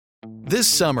This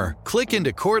summer, click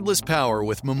into cordless power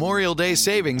with Memorial Day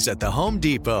savings at the Home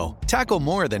Depot. Tackle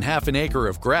more than half an acre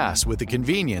of grass with the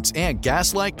convenience and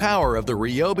gas-like power of the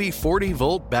Ryobi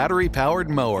 40-volt battery-powered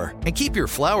mower. And keep your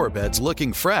flower beds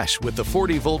looking fresh with the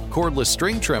 40-volt cordless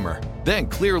string trimmer. Then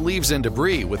clear leaves and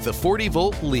debris with the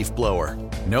 40-volt leaf blower.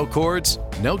 No cords,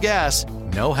 no gas,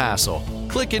 no hassle.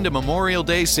 Click into Memorial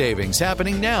Day savings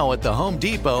happening now at the Home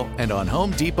Depot and on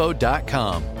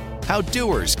HomeDepot.com. How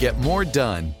doers get more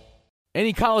done.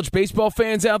 Any college baseball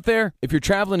fans out there? If you're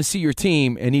traveling to see your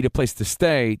team and need a place to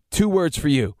stay, 2 words for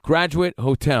you: Graduate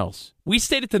Hotels. We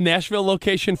stayed at the Nashville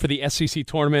location for the SEC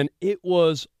tournament. It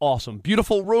was awesome.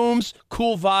 Beautiful rooms,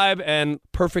 cool vibe, and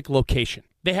perfect location.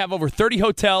 They have over 30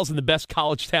 hotels in the best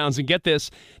college towns, and get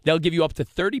this, they'll give you up to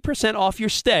 30% off your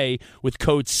stay with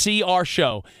code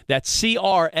CRSHOW. That's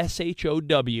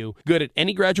CRSHOW. Good at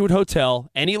any Graduate Hotel,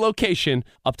 any location,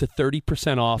 up to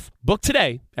 30% off. Book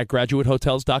today at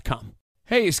graduatehotels.com.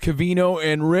 Hey, it's Covino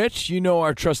and Rich. You know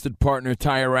our trusted partner,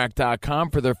 TireRack.com,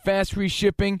 for their fast free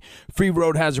shipping, free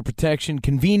road hazard protection,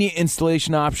 convenient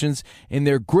installation options, and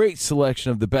their great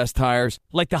selection of the best tires.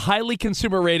 Like the highly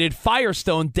consumer-rated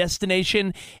Firestone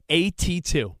Destination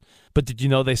AT2. But did you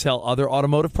know they sell other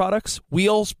automotive products?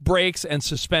 Wheels, brakes, and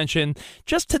suspension,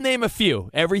 just to name a few.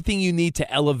 Everything you need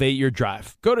to elevate your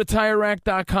drive. Go to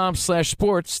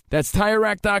TireRack.com/sports. That's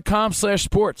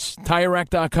TireRack.com/sports.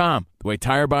 TireRack.com, the way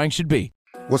tire buying should be.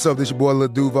 What's up, this your boy Lil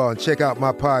Duval, and check out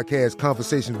my podcast,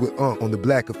 Conversations with Unc, on the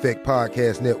Black Effect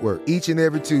Podcast Network. Each and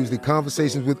every Tuesday,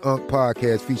 Conversations with Unc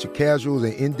podcast feature casual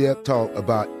and in-depth talk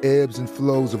about ebbs and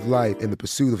flows of life and the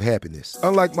pursuit of happiness.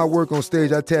 Unlike my work on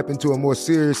stage, I tap into a more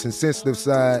serious and sensitive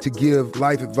side to give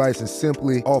life advice and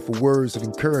simply offer words of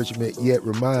encouragement, yet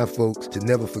remind folks to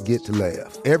never forget to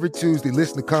laugh. Every Tuesday,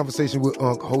 listen to Conversation with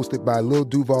Unc, hosted by Lil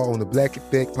Duval on the Black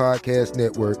Effect Podcast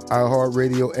Network,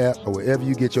 iHeartRadio app, or wherever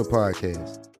you get your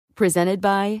podcasts. Presented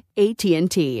by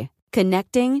AT&T.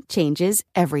 Connecting changes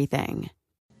everything.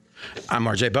 I'm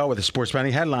RJ Bell with the sports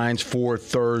betting headlines for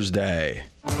Thursday.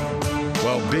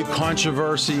 Well, big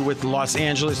controversy with Los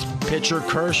Angeles pitcher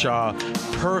Kershaw.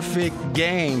 Perfect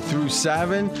game through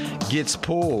 7, gets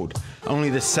pulled.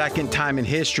 Only the second time in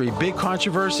history. Big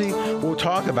controversy? We'll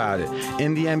talk about it.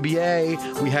 In the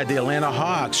NBA, we had the Atlanta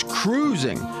Hawks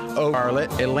cruising over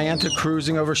Charlotte. Atlanta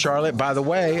cruising over Charlotte. By the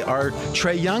way, our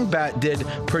Trae Young bet did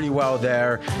pretty well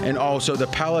there. And also the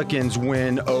Pelicans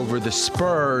win over the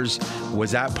Spurs. Was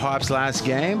that Pop's last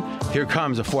game? Here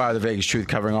comes a 4 Hour of the Vegas Truth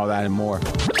covering all that and more.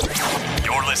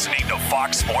 You're listening to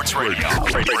Fox Sports Radio.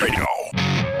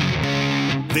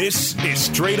 This is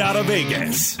Straight Out of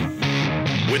Vegas.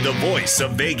 With the voice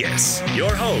of Vegas,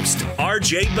 your host,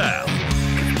 RJ Bell.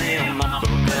 Give me a number,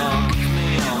 girl. Give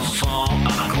me a phone.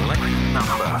 I'm collecting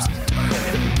numbers.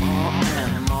 More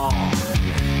and more.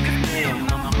 Give me a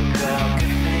number, girl.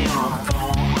 Give me a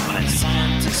phone. I'm a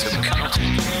scientist of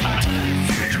counting.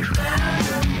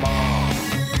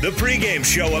 The pregame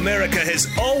show America has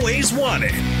always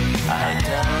wanted. I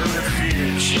doubt the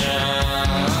future.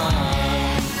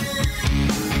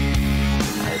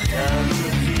 I doubt the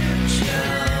future.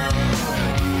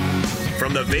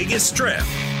 From the Vegas Strip,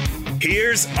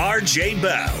 here's RJ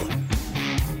Bell.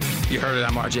 You heard it.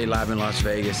 I'm RJ live in Las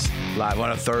Vegas, live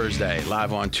on a Thursday,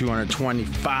 live on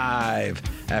 225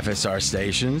 FSR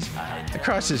stations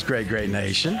across this great, great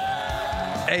nation.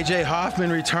 AJ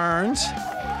Hoffman returns.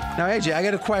 Now, AJ, I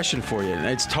got a question for you, and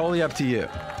it's totally up to you.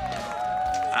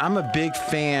 I'm a big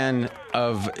fan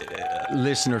of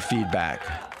listener feedback.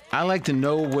 I like to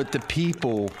know what the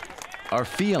people are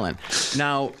feeling.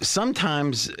 Now,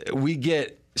 sometimes we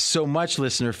get so much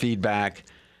listener feedback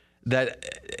that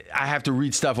I have to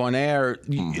read stuff on air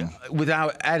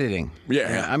without editing.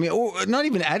 Yeah. I mean, or not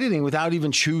even editing, without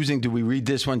even choosing, do we read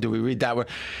this one, do we read that one?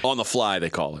 On the fly, they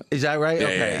call it. Is that right? Yeah,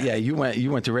 okay. yeah. You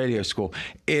went to radio school.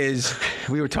 We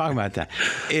were talking about that.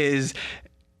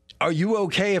 Are you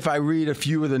okay if I read a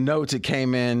few of the notes that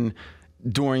came in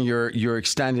during your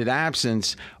extended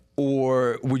absence?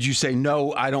 Or would you say,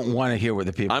 no, I don't want to hear what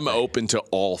the people I'm say? open to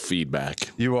all feedback.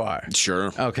 You are?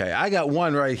 Sure. Okay. I got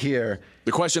one right here.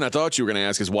 The question I thought you were going to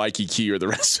ask is Waikiki or the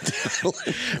rest of the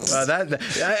Well,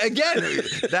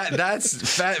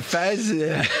 that's Fez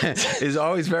is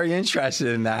always very interested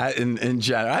in that in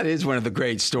general. That is one of the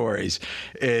great stories.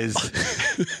 Is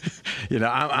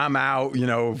I'm out,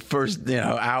 first,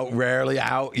 out, rarely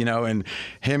out, and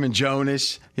him and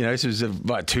Jonas, this was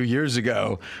about 2 years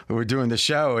ago. We were doing the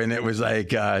show, and it was like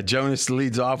Jonas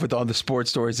leads off with all the sports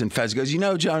stories, and Fez goes,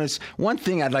 Jonas, one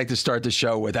thing I'd like to start the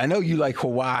show with. I know you like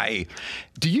Hawaii.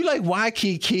 Do you like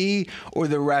Waikiki or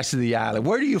the rest of the island?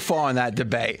 Where do you fall in that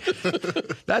debate?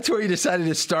 That's where he decided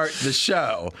to start the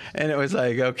show. And it was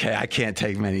like, okay, I can't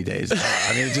take many days off.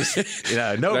 I mean, just,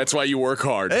 no. That's why you work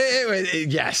hard.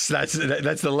 Yes, that's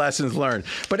the lessons learned.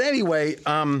 But anyway,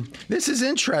 this is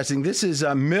interesting. This is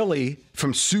Millie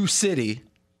from Sioux City,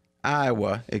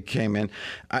 Iowa. It came in.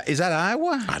 Is that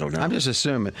Iowa? I don't know. I'm just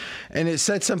assuming. And it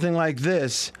said something like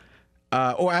this.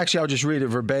 Or actually, I'll just read it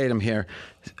verbatim here.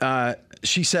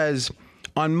 She says,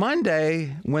 on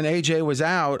Monday, when AJ was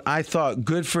out, I thought,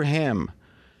 good for him.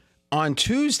 On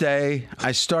Tuesday,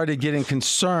 I started getting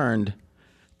concerned.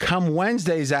 Come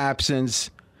Wednesday's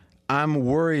absence, I'm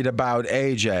worried about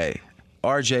AJ.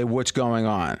 RJ, what's going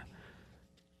on?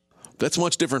 That's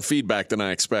much different feedback than I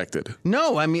expected.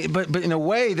 No, I mean, but in a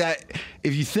way that,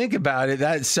 if you think about it,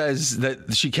 that says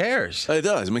that she cares. It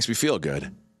does. It makes me feel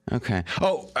good. Okay.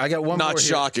 Oh, I got one more. Not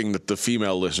shocking that the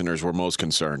female listeners were most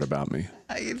concerned about me.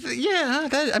 Yeah,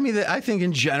 I think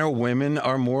in general women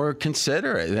are more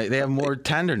considerate. They have more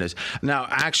tenderness. Now,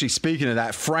 actually, speaking of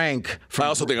that, Frank. I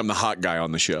also think I'm the hot guy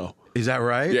on the show. Is that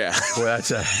right? Yeah. Well,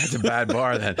 that's a bad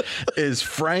bar then. Is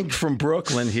Frank from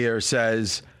Brooklyn here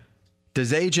says,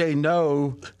 does AJ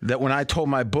know that when I told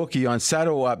my bookie on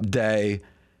Settle Up Day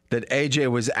that AJ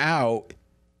was out,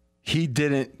 he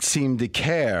didn't seem to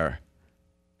care?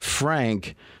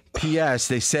 Frank, P.S.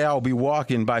 They say I'll be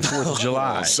walking by 4th of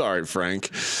July. Sorry,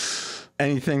 Frank.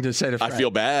 Anything to say to Frank? I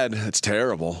feel bad. It's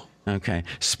terrible. Okay.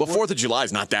 Well, 4th of July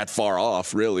is not that far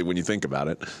off, really, when you think about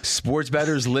it. Sports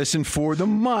bettors listen for the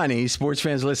money. Sports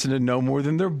fans listen to no more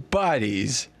than their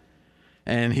buddies.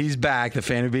 And he's back, the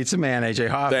fan who beats the man, AJ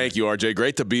Hoffman. Thank you, RJ.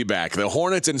 Great to be back. The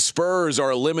Hornets and Spurs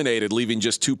are eliminated, leaving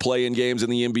just 2 play-in games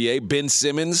in the NBA. Ben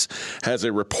Simmons has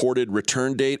a reported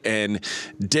return date, and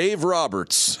Dave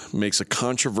Roberts makes a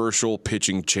controversial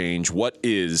pitching change. What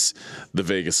is the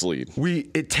Vegas lead?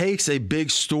 It takes a big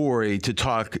story to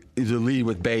talk the lead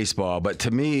with baseball, but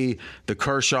to me, the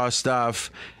Kershaw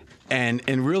stuff and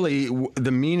really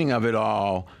the meaning of it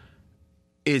all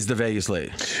is the Vegas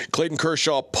lead. Clayton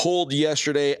Kershaw pulled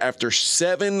yesterday after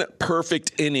 7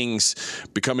 perfect innings,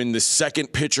 becoming the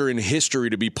second pitcher in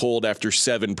history to be pulled after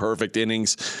 7 perfect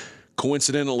innings.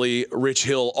 Coincidentally, Rich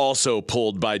Hill also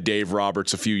pulled by Dave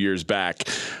Roberts a few years back.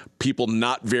 People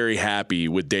not very happy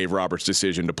with Dave Roberts'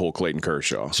 decision to pull Clayton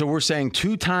Kershaw. So we're saying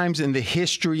 2 times in the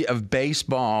history of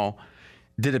baseball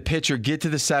did a pitcher get to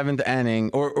the 7th inning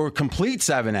or complete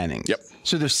 7 innings. Yep.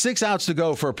 So there's 6 outs to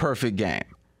go for a perfect game.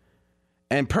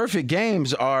 And perfect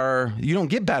games you don't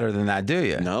get better than that, do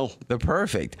you? No. They're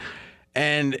perfect.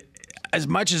 And as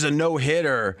much as a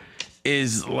no-hitter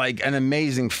is like an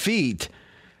amazing feat,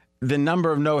 the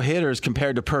number of no-hitters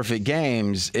compared to perfect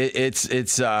games,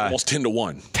 it's almost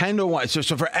 10-1. 10-1.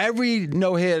 So for every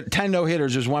 10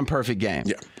 no-hitters, there's 1 perfect game.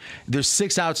 Yeah. There's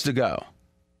 6 outs to go.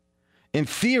 In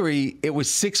theory, it was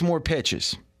 6 more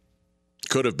pitches.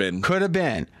 Could have been.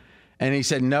 And he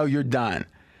said, no, you're done.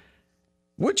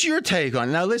 What's your take on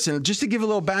it? Now, listen, just to give a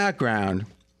little background,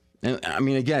 and I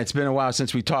mean, again, it's been a while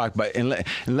since we talked, but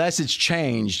unless it's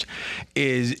changed,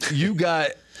 is you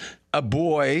got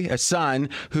a son,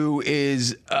 who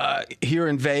is here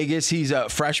in Vegas. He's a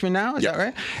freshman now, is that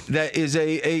right? That is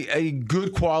a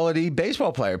good quality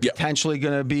baseball player, potentially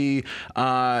going to be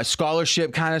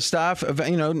scholarship kind of stuff.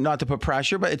 Not to put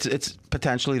pressure, but it's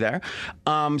potentially there.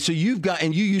 So you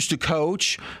used to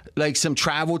coach like some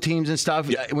travel teams and stuff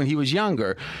when he was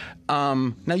younger.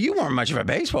 Now you weren't much of a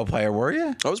baseball player, were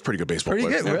you? I was a pretty good baseball player.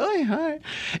 Pretty good, really? All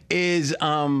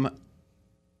right.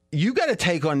 You got a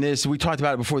take on this. We talked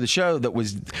about it before the show that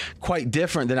was quite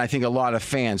different than I think a lot of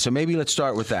fans. So maybe let's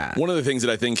start with that. One of the things that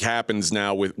I think happens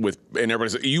now with and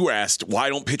everybody's, you asked, why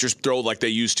don't pitchers throw like they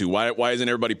used to? Why isn't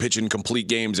everybody pitching complete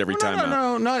games every time out?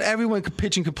 No, not everyone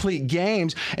pitching complete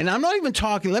games. And I'm not even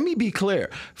talking, let me be clear,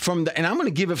 and I'm going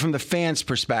to give it from the fans'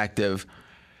 perspective.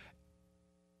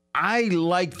 I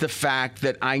like the fact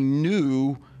that I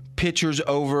knew pitchers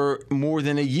over more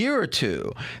than a year or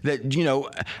two. That,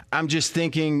 I'm just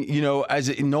thinking,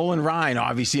 as Nolan Ryan,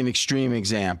 obviously an extreme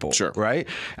example. Sure. Right?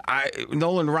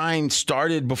 Nolan Ryan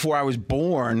started before I was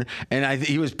born, and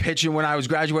he was pitching when I was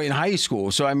graduating high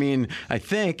school. So, I mean, I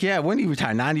think, when did he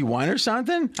retire? 91 or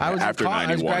something? I was after 91.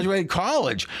 I was graduating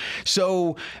college.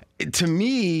 So, to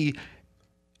me,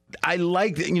 I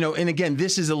like that, and again,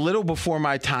 this is a little before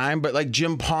my time, but like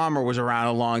Jim Palmer was around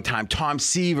a long time. Tom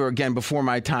Seaver, again, before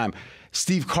my time.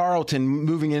 Steve Carlton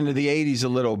moving into the 80s a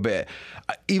little bit.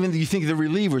 Even you think of the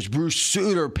relievers, Bruce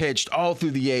Sutter pitched all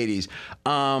through the 80s.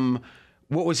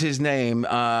 What was his name?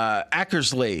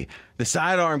 Eckersley, the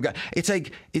sidearm guy. It's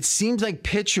like, it seems like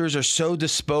pitchers are so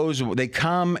disposable. They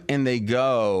come and they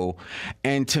go.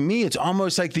 And to me, it's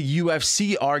almost like the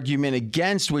UFC argument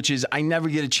against, which is I never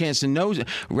get a chance to know.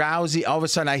 Rousey, all of a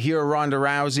sudden I hear Ronda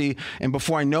Rousey, and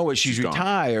before I know it, she's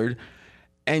retired.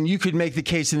 And you could make the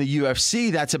case in the UFC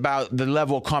that's about the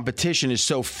level of competition is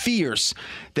so fierce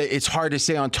that it's hard to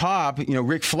stay on top. You know,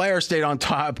 Ric Flair stayed on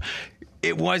top.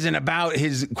 It wasn't about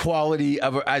his quality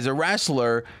as a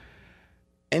wrestler.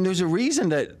 And there's a reason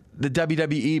that the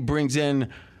WWE brings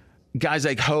in guys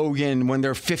like Hogan when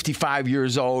they're 55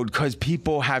 years old, because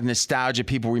people have nostalgia,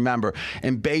 people remember.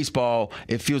 In baseball,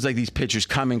 it feels like these pitchers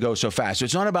come and go so fast. So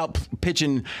it's not about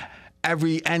pitching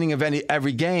every inning of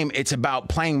every game. It's about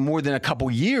playing more than a couple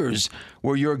years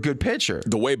where you're a good pitcher.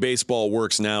 The way baseball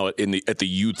works now at the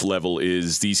youth level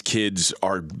is these kids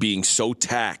are being so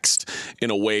taxed in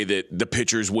a way that the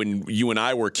pitchers when you and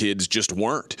I were kids just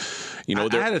weren't. You know,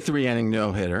 I had a 3-inning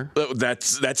no-hitter.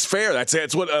 That's fair.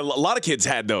 That's what a lot of kids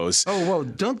had those. Oh, well,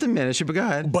 don't diminish it, but go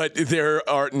ahead. But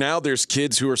there's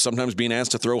kids who are sometimes being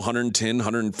asked to throw 110,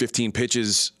 115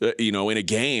 pitches, in a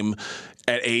game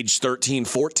at age 13,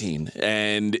 14.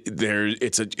 And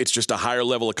it's just a higher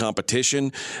level of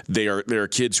competition. There are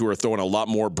kids who are throwing a lot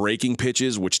more breaking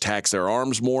pitches, which tax their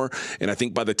arms more. And I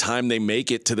think by the time they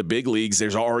make it to the big leagues,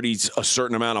 there's already a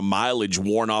certain amount of mileage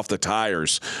worn off the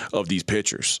tires of these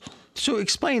pitchers. So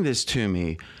explain this to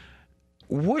me.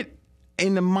 What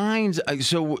in the minds?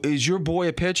 So is your boy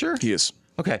a pitcher? He is.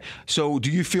 Okay. So do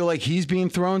you feel like he's being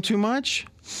thrown too much?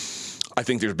 I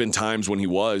think there's been times when he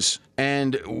was.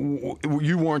 And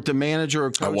you weren't the manager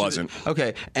or coach? I wasn't.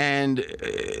 Okay. And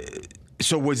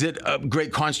so was it a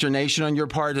great consternation on your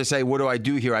part to say, what do I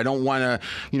do here? I don't want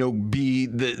to, be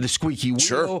the squeaky wheel.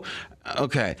 Sure.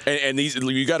 Okay. And these,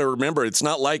 you got to remember, it's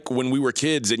not like when we were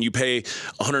kids and you pay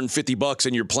 $150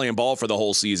 and you're playing ball for the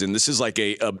whole season. This is like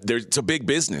it's a big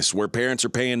business where parents are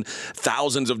paying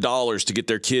thousands of dollars to get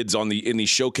their kids in these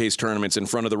showcase tournaments in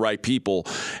front of the right people.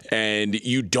 And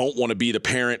you don't want to be the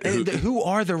parent who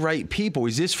are the right people?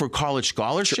 Is this for college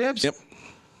scholarships? Sure. Yep.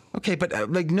 Okay, but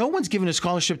no one's giving a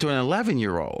scholarship to an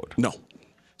 11-year-old. No.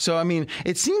 So, I mean,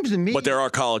 it seems to me... But there are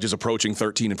colleges approaching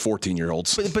 13 and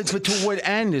 14-year-olds. But to what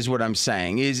end is what I'm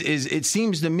saying. Is it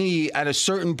seems to me at a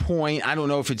certain point, I don't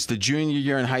know if it's the junior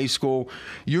year in high school,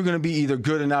 you're going to be either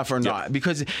good enough or not.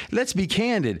 Because let's be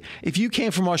candid. If you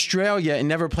came from Australia and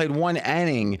never played one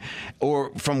inning,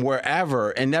 or from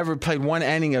wherever, and never played one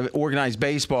inning of organized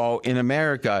baseball in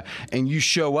America, and you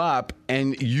show up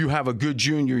and you have a good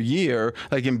junior year,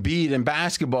 like Embiid in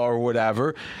basketball or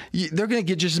whatever, they're going to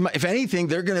get just as much. If anything,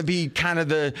 they're going to be kind of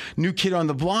the new kid on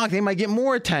the block. They might get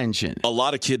more attention. A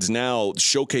lot of kids now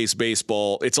showcase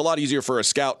baseball. It's a lot easier for a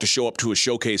scout to show up to a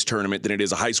showcase tournament than it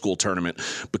is a high school tournament,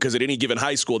 because at any given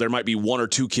high school, there might be one or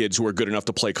two kids who are good enough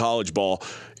to play college ball.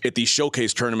 At these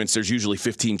showcase tournaments, there's usually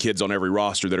 15 kids on every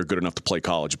roster that are good enough to play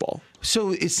college ball.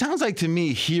 So it sounds like to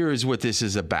me, here is what this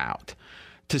is about.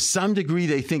 To some degree,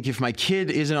 they think if my kid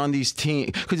isn't on these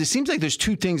teams, because it seems like there's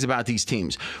two things about these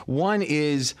teams. One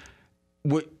is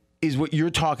what you're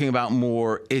talking about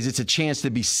more is it's a chance to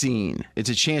be seen.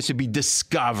 It's a chance to be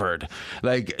discovered.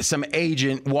 Like some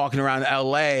agent walking around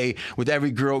L.A. with every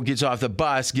girl gets off the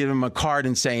bus, giving them a card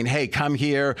and saying, hey, come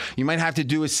here. You might have to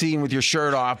do a scene with your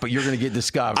shirt off, but you're going to get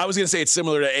discovered. I was going to say it's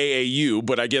similar to AAU,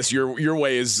 but I guess your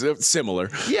way is similar.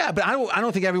 Yeah, but I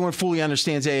don't think everyone fully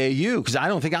understands AAU, because I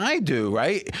don't think I do,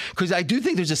 right? Because I do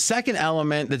think there's a second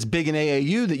element that's big in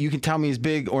AAU that you can tell me is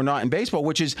big or not in baseball,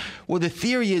 which is, well, the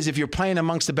theory is if you're playing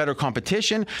amongst the better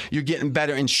competition, you're getting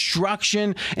better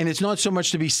instruction, and it's not so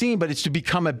much to be seen, but it's to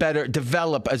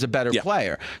develop as a better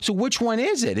player. So which one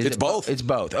is it? It's both. It's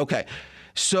both. Okay.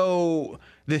 So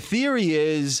the theory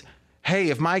is, hey,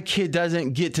 if my kid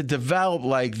doesn't get to develop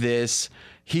like this,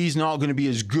 he's not going to be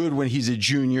as good when he's a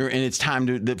junior, and it's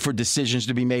time for decisions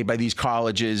to be made by these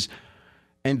colleges.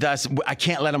 And thus, I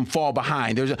can't let them fall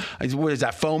behind. What is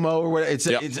that, FOMO or what?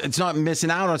 It's not missing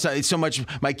out on something. It's so much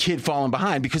my kid falling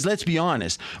behind. Because let's be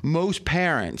honest, most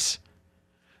parents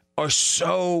are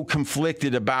so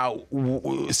conflicted about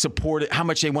how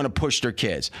much they want to push their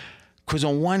kids. Because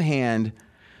on one hand,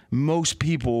 most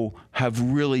people have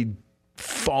really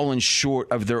fallen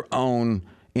short of their own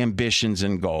ambitions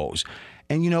and goals.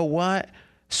 And you know what?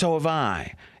 So have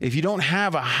I. If you don't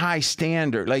have a high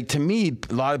standard, like to me,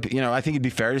 a lot of, I think it'd be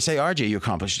fair to say, RJ, you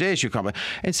accomplished this,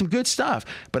 and some good stuff.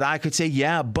 But I could say,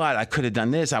 yeah, but I could have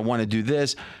done this. I want to do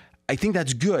this. I think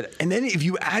that's good. And then if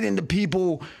you add in the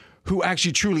people who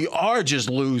actually truly are just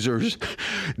losers,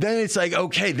 then it's like,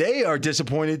 okay, they are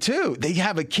disappointed too. They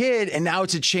have a kid, and now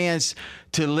it's a chance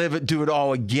to do it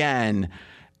all again.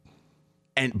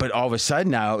 But all of a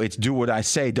sudden now it's do what I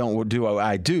say, don't do what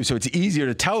I do. So it's easier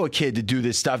to tell a kid to do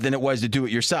this stuff than it was to do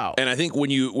it yourself. And I think when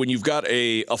you've got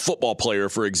a football player,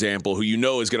 for example, who you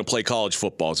know is going to play college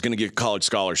football, is going to get college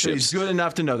scholarships. So he's good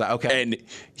enough to know that, okay. And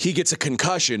he gets a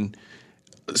concussion.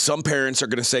 Some parents are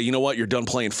going to say, you know what, you're done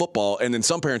playing football. And then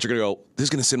some parents are going to go, this is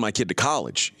going to send my kid to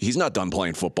college. He's not done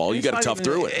playing football. You got to tough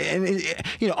through it.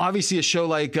 And obviously a show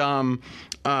like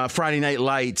Friday Night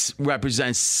Lights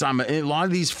represents some. And a lot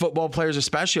of these football players,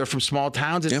 especially, are from small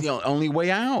towns. It's the only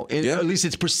way out. At least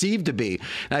it's perceived to be.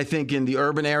 And I think in the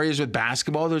urban areas with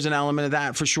basketball, there's an element of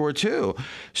that for sure, too.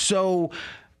 So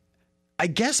I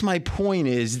guess my point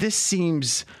is this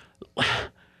seems...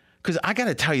 Because I got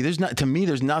to tell you, to me,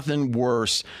 there's nothing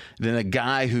worse than a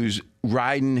guy who's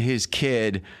riding his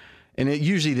kid, and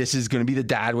usually this is going to be the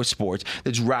dad with sports,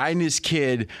 that's riding his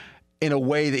kid in a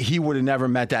way that he would have never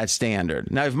met that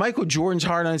standard. Now, if Michael Jordan's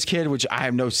hard on his kid, which I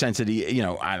have no sense that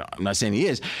I'm not saying he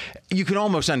is, you can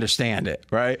almost understand it,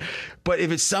 right? But if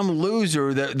it's some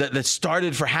loser that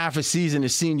started for half a season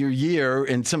his senior year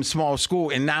in some small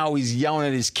school, and now he's yelling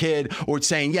at his kid or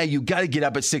saying, yeah, you got to get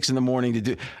up at 6 a.m. to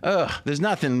do, there's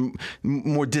nothing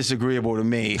more disagreeable to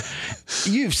me.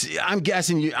 I'm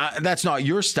guessing that's not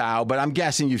your style, but I'm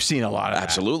guessing you've seen a lot of that.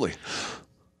 Absolutely.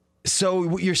 So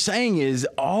what you're saying is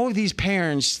all of these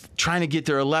parents trying to get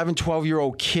their 11,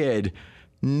 12-year-old kid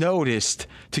noticed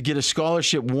to get a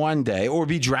scholarship one day or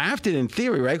be drafted in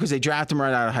theory, right? Because they draft them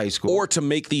right out of high school. Or to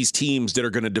make these teams that are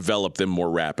going to develop them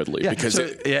more rapidly. Because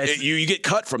you get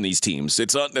cut from these teams.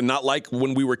 It's not like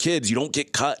when we were kids. You don't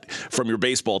get cut from your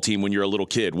baseball team when you're a little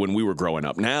kid when we were growing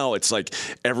up. Now it's like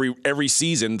every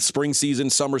season, spring season,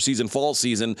 summer season, fall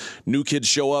season, new kids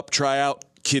show up, try out,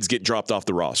 kids get dropped off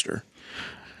the roster.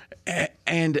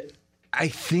 And I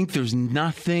think there's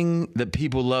nothing that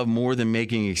people love more than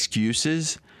making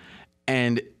excuses.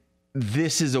 And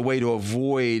this is a way to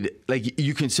avoid, like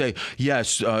you can say,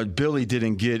 yes, Billy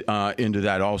didn't get into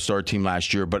that all-star team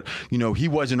last year, but, he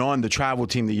wasn't on the travel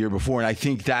team the year before. And I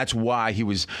think that's why he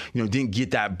was, didn't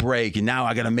get that break. And now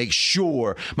I got to make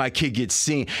sure my kid gets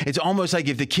seen. It's almost like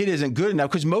if the kid isn't good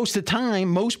enough, because most of the time,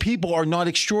 most people are not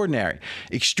extraordinary.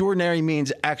 Extraordinary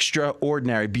means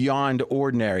extraordinary, beyond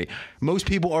ordinary. Most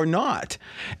people are not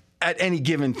at any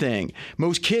given thing.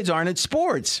 Most kids aren't at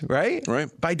sports, right?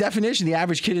 Right. By definition, the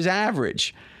average kid is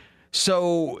average.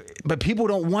 So, but people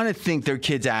don't want to think their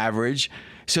kid's average,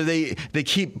 so they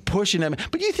keep pushing them.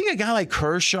 But you think a guy like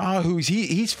Kershaw,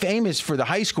 he's famous for the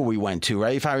high school we went to,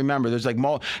 right? If I remember, there's like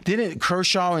didn't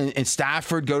Kershaw and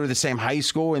Stafford go to the same high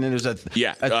school? And then there's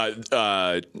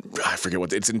I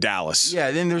forget it's in Dallas.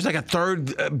 Yeah, then there's like a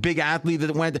third big athlete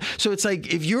that went. So it's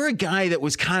like if you're a guy that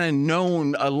was kind of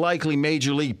known, a likely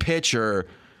major league pitcher,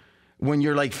 when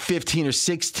you're like 15 or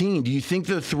 16, do you think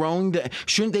they're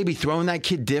shouldn't they be throwing that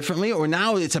kid differently? Or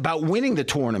now it's about winning the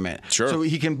tournament so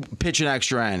he can pitch an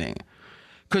extra inning?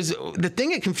 Because the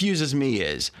thing that confuses me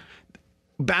is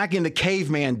back in the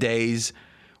caveman days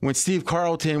when Steve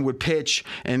Carlton would pitch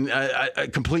and a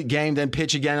complete game, then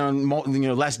pitch again on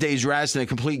less days rest and a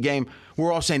complete game,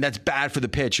 we're all saying that's bad for the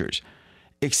pitchers.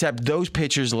 Except those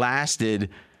pitchers lasted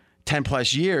 10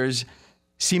 plus years.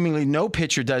 Seemingly no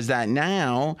pitcher does that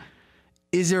now.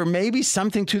 Is there maybe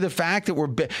something to the fact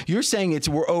that you're saying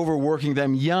we're overworking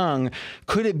them young?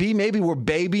 Could it be maybe we're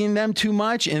babying them too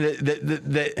much? And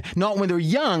that not when they're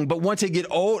young, but once they get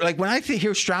old. Like when I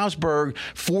hear Strasburg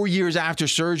 4 years after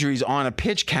surgeries on a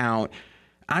pitch count,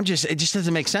 it just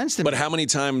doesn't make sense to me. But how many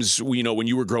times, when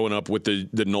you were growing up with the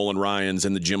Nolan Ryans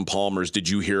and the Jim Palmers, did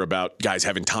you hear about guys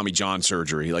having Tommy John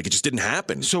surgery? Like, it just didn't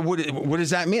happen. So what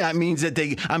does that mean? That means that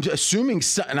I'm assuming,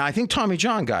 and I think Tommy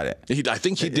John got it. I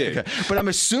think he did. Okay. But I'm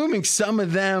assuming some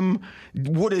of them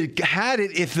would have had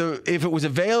it if it was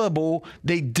available.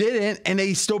 They didn't, and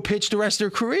they still pitched the rest of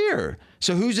their career.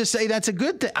 So who's to say that's a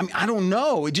good thing? I mean, I don't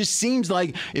know. It just seems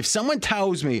like if someone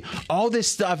tells me all this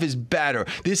stuff is better,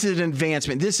 this is an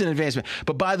advancement,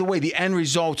 but by the way, the end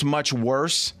result's much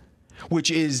worse,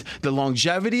 which is the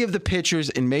longevity of the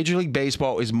pitchers in Major League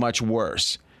Baseball is much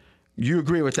worse. You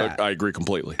agree with that? I agree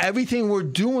completely. Everything we're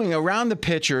doing around the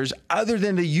pitchers, other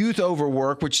than the youth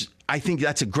overwork, which I think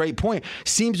that's a great point,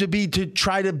 seems to be to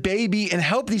try to baby and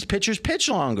help these pitchers pitch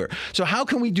longer. So how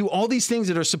can we do all these things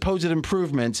that are supposed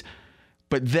improvements,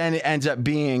 but then it ends up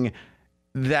being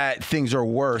that things are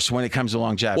worse when it comes to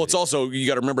longevity. Well, it's also, you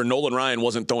got to remember, Nolan Ryan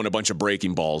wasn't throwing a bunch of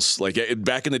breaking balls. Like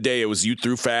back in the day, it was you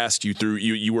threw fast,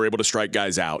 you were able to strike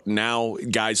guys out. Now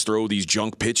guys throw these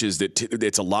junk pitches that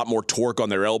it's a lot more torque on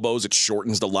their elbows. It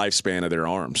shortens the lifespan of their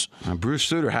arms. Bruce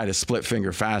Sutter had a split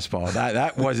finger fastball.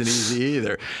 That wasn't easy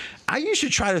either. I used to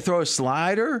try to throw a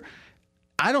slider.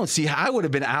 I don't see how I would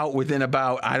have been out within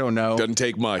about, I don't know. Doesn't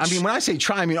take much. I mean, when I say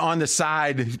try, I mean on the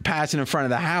side, passing in front of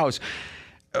the house.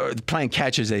 Playing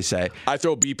catch, as they say. I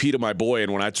throw BP to my boy,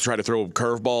 and when I try to throw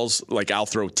curveballs, like I'll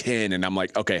throw 10, and I'm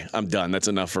like, okay, I'm done. That's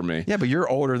enough for me. Yeah, but you're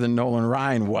older than Nolan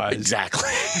Ryan was. Exactly.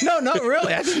 No, not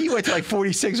really. I think he went to like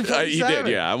 46 or 47. He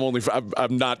did, yeah.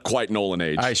 I'm not quite Nolan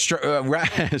age. All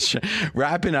right,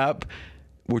 wrapping up,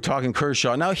 we're talking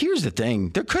Kershaw. Now, here's the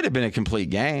thing. There could have been a complete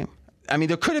game. I mean,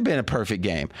 there could have been a perfect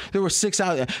game. There were 6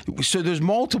 out. So there's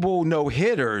multiple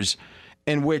no-hitters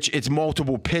in which it's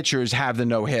multiple pitchers have the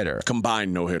no-hitter.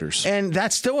 Combined no-hitters. And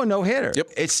that's still a no-hitter. Yep.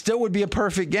 It still would be a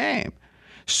perfect game.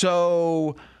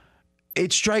 So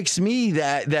it strikes me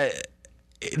that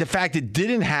the fact it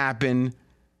didn't happen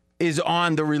is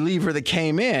on the reliever that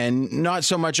came in, not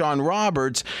so much on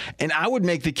Roberts. And I would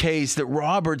make the case that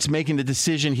Roberts making the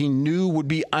decision he knew would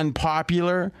be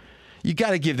unpopular, you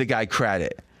got to give the guy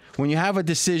credit. When you have a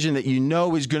decision that you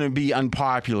know is going to be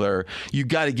unpopular, you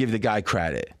got to give the guy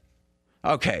credit.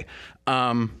 Okay.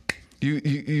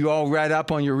 You all read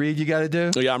up on your read you got to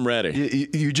do? Yeah, I'm ready.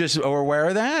 You just are aware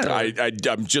of that?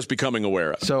 I'm just becoming aware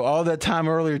of it. So all that time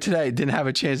earlier today, didn't have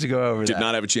a chance to go over that. Did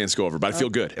not have a chance to go over, but I feel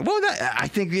good. Well, I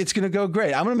think it's going to go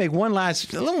great. I'm going to make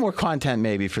a little more content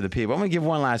maybe for the people. I'm going to give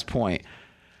one last point.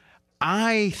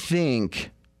 I think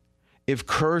if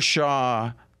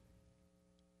Kershaw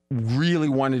really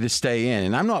wanted to stay in,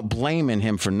 and I'm not blaming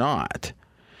him for not,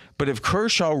 but if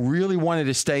Kershaw really wanted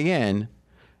to stay in,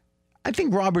 I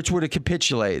think Roberts would have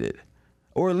capitulated,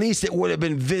 or at least it would have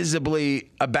been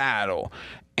visibly a battle.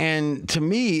 And to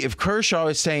me, if Kershaw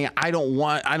is saying, hey,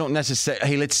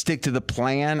 let's stick to the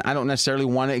plan, I don't necessarily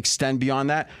want to extend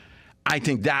beyond that, I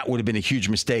think that would have been a huge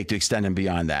mistake to extend him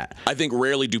beyond that. I think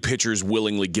rarely do pitchers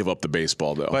willingly give up the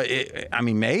baseball, though. But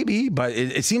maybe. But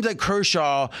it seems like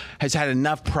Kershaw has had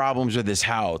enough problems with his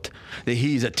health that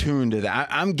he's attuned to that.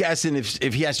 I'm guessing if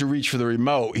he has to reach for the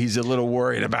remote, he's a little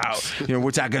worried about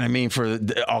what's that going to mean for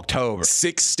October.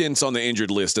 6 stints on the injured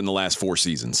list in the last 4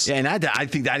 seasons. Yeah, and I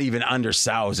think that even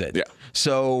undersells it. Yeah.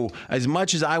 So as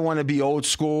much as I want to be old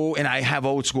school and I have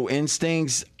old school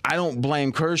instincts, I don't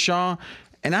blame Kershaw.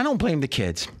 And I don't blame the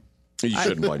kids. You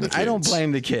shouldn't blame the kids. I don't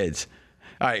blame the kids.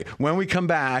 All right, when we come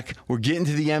back, we're getting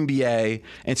to the NBA.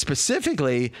 And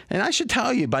specifically, and I should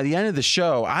tell you, by the end of the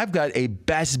show, I've got a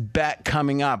best bet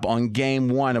coming up on game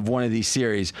 1 of one of these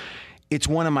series. It's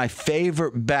one of my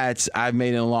favorite bets I've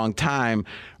made in a long time.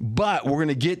 But we're going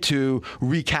to get to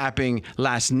recapping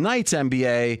last night's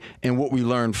NBA and what we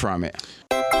learned from it.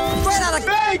 Straight out of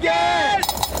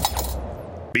Vegas!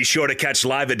 Be sure to catch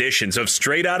live editions of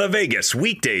Straight Outta Vegas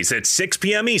weekdays at 6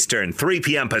 p.m. Eastern, 3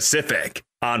 p.m. Pacific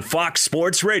on Fox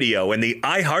Sports Radio and the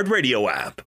iHeartRadio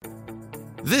app.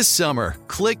 This summer,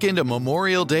 click into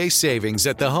Memorial Day savings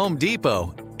at the Home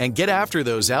Depot and get after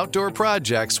those outdoor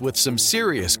projects with some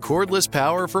serious cordless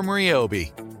power from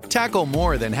Ryobi. Tackle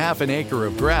more than half an acre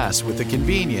of grass with the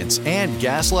convenience and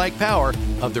gas-like power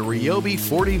of the Ryobi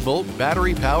 40-volt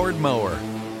battery-powered mower.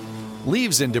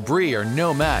 Leaves and debris are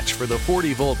no match for the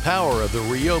 40-volt power of the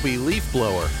Ryobi leaf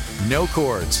blower. No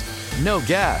cords, no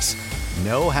gas,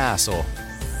 no hassle.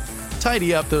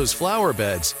 Tidy up those flower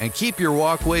beds and keep your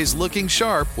walkways looking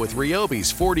sharp with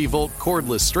Ryobi's 40-volt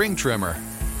cordless string trimmer.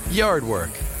 Yard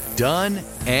work, done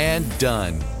and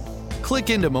done. Click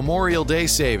into Memorial Day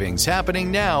savings happening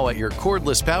now at your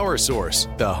cordless power source,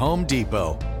 the Home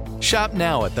Depot. Shop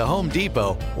now at the Home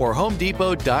Depot or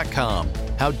HomeDepot.com.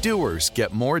 How doers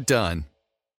get more done.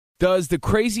 Does the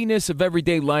craziness of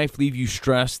everyday life leave you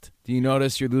stressed? Do you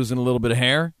notice you're losing a little bit of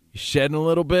hair? You're shedding a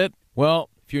little bit? Well,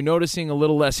 if you're noticing a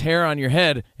little less hair on your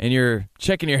head and you're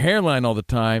checking your hairline all the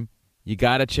time, you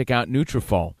got to check out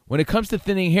Nutrafol. When it comes to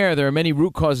thinning hair, there are many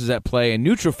root causes at play, and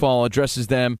Nutrafol addresses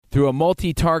them through a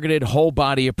multi-targeted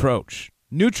whole-body approach.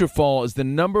 Nutrafol is the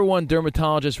 #1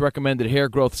 dermatologist-recommended hair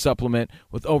growth supplement,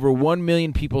 with over 1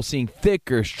 million people seeing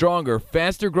thicker, stronger,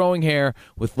 faster-growing hair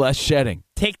with less shedding.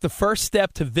 Take the first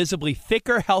step to visibly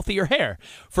thicker, healthier hair.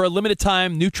 For a limited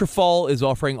time, Nutrafol is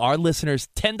offering our listeners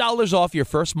 $10 off your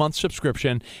first month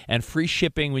subscription and free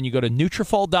shipping when you go to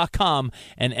Nutrafol.com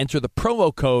and enter the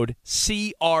promo code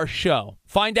CRSHOW.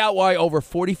 Find out why over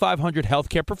 4,500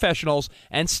 healthcare professionals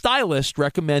and stylists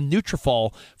recommend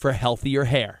Nutrafol for healthier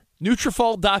hair.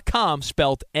 Nutrafol.com,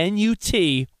 spelled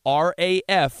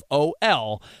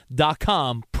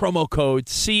Nutrafol.com, promo code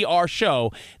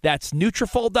CRSHOW. That's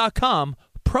Nutrafol.com,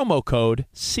 promo code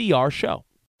CRSHOW.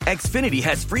 Xfinity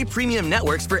has free premium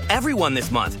networks for everyone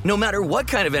this month, no matter what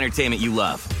kind of entertainment you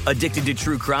love. Addicted to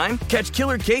true crime? Catch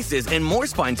killer cases and more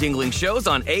spine-tingling shows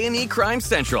on A&E Crime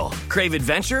Central. Crave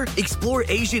adventure? Explore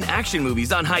Asian action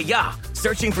movies on Hi-YAH.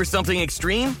 Searching for something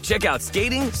extreme? Check out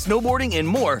skating, snowboarding, and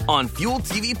more on Fuel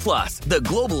TV Plus, the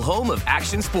global home of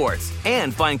action sports.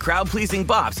 And find crowd-pleasing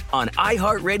bops on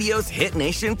iHeartRadio's Hit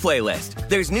Nation playlist.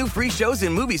 There's new free shows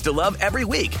and movies to love every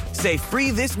week. Say free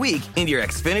this week in your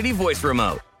Xfinity voice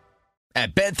remote.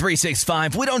 At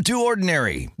Bet365, we don't do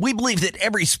ordinary. We believe that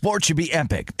every sport should be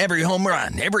epic. Every home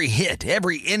run, every hit,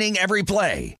 every inning, every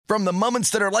play. From the moments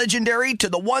that are legendary to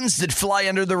the ones that fly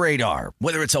under the radar.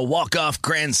 Whether it's a walk-off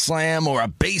grand slam or a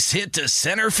base hit to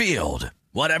center field.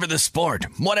 Whatever the sport,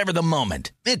 whatever the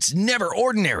moment. It's never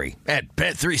ordinary at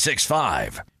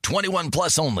Bet365. 21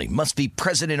 plus only. Must be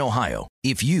present in Ohio.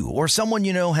 If you or someone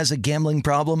you know has a gambling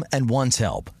problem and wants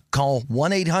help, call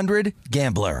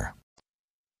 1-800-GAMBLER.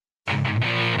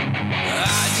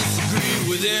 I disagree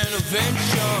with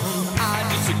intervention. I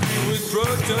disagree with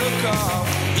protocol.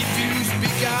 If you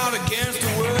speak out against the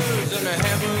words, then the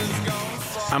heavens gone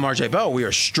fall. I'm RJ Bell. We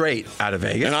are straight out of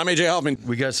Vegas. And I'm AJ Hoffman.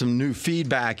 We got some new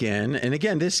feedback in. And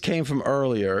again, this came from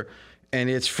earlier. And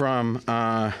it's from,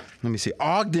 let me see,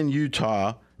 Ogden,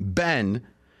 Utah. Ben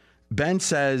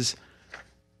says,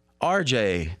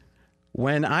 RJ,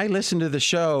 when I listen to the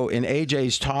show and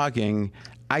AJ's talking,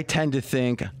 I tend to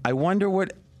think, I wonder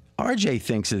what RJ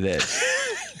thinks of this.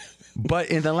 But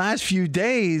in the last few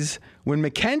days, when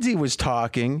Mackenzie was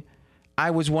talking,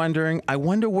 I was wondering, I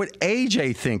wonder what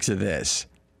AJ thinks of this.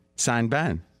 Signed,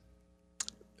 Ben.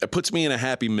 It puts me in a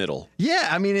happy middle. Yeah,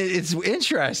 I mean, it's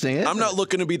interesting. I'm not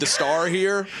looking to be the star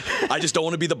here. I just don't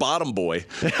want to be the bottom boy.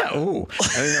 Ooh, I don't know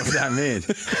what that means.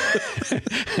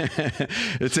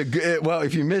 It's a good. Well,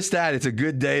 if you missed that, it's a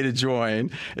good day to join.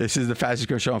 This is the fastest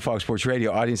growing show on Fox Sports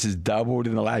Radio. Audience has doubled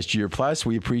in the last year plus.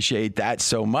 We appreciate that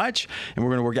so much, and we're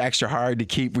going to work extra hard to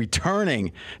keep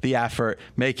returning the effort,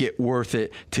 make it worth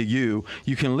it to you.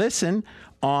 You can listen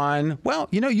on, well,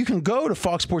 you can go to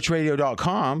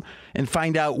foxsportsradio.com and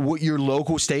find out what your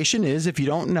local station is if you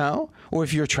don't know, or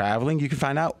if you're traveling, you can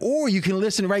find out, or you can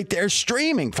listen right there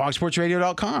streaming,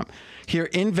 foxsportsradio.com. Here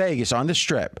in Vegas on the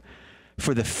Strip,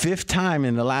 for the fifth time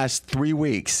in the last 3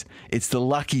 weeks, it's the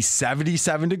lucky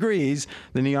 77 degrees.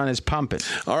 The neon is pumping.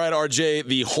 All right, RJ,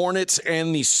 the Hornets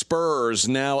and the Spurs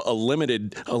now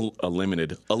eliminated from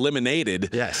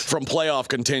playoff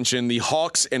contention. The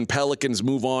Hawks and Pelicans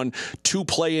move on. 2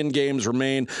 play-in games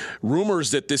remain. Rumors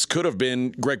that this could have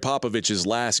been Greg Popovich's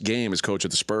last game as coach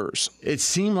of the Spurs. It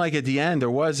seemed like at the end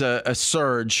there was a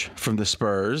surge from the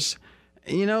Spurs.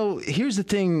 Here's the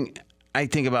thing I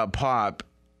think about Pop.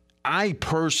 I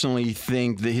personally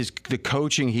think that the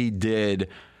coaching he did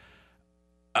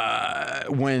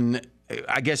when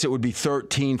I guess it would be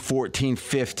 13, 14,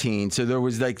 15. So there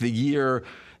was like the year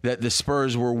that the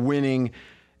Spurs were winning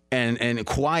and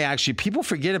Kawhi actually, people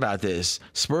forget about this.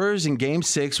 Spurs in Game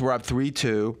 6 were up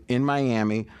 3-2 in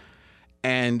Miami,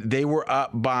 and they were up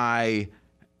by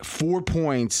 4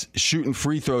 points shooting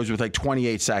free throws with like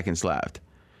 28 seconds left.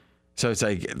 So it's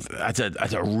like, that's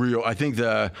a real, I think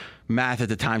the math at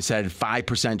the time said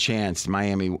 5% chance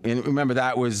Miami. And remember,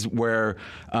 that was where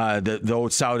the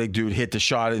old Saudi dude hit the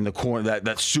shot in the corner, that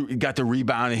got the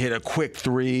rebound and hit a quick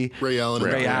three. Ray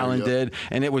Allen did.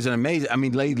 And it was an amazing, I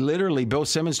mean, literally, Bill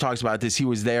Simmons talks about this. He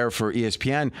was there for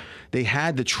ESPN. They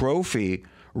had the trophy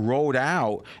rolled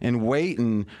out and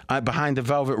waiting behind the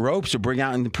velvet ropes to bring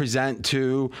out and present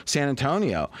to San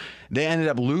Antonio. They ended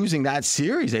up losing that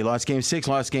series. They lost Game 6,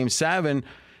 lost Game 7,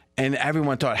 and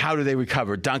everyone thought, how do they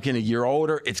recover? Duncan, a year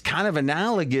older. It's kind of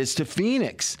analogous to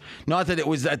Phoenix. Not that it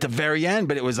was at the very end,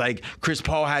 but it was like Chris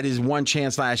Paul had his one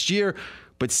chance last year,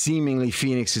 but seemingly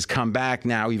Phoenix has come back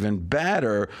now even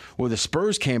better, where the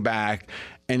Spurs came back,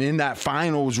 and in that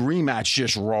finals rematch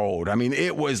just rolled. I mean,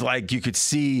 it was like you could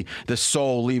see the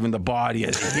soul leaving the body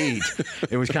as heat.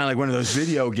 It was kind of like one of those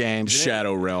video games.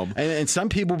 Shadow Realm. And some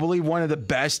people believe one of the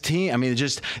best teams. I mean,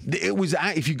 it was,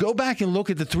 if you go back and look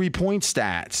at the 3-point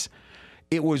stats,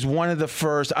 it was one of the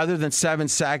first, other than 7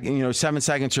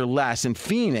 seconds or less in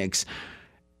Phoenix.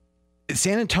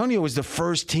 San Antonio was the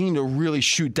first team to really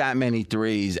shoot that many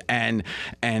threes and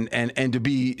to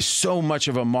be so much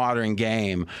of a modern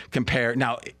game compared.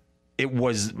 Now, it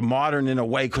was modern in a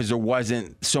way because there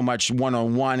wasn't so much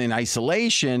one-on-one in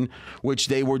isolation, which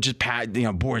they were just,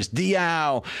 Boris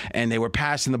Diaw, and they were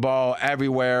passing the ball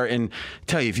everywhere. And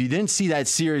tell you, if you didn't see that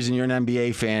series and you're an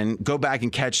NBA fan, go back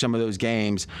and catch some of those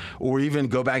games, or even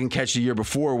go back and catch the year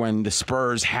before when the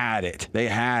Spurs had it. They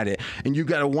had it. And you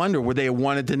got to wonder, would they have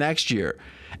won it the next year?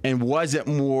 And was it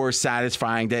more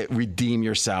satisfying to redeem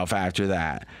yourself after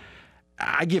that?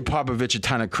 I give Popovich a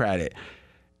ton of credit.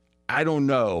 I don't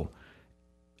know.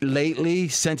 Lately,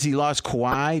 since he lost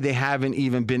Kawhi, they haven't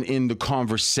even been in the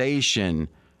conversation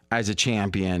as a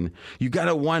champion. You got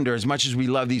to wonder, as much as we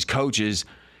love these coaches,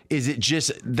 is it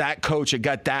just that coach that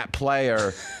got that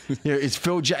player? It's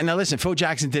Phil Jackson. Now, listen, Phil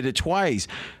Jackson did it twice,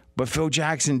 but Phil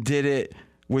Jackson did it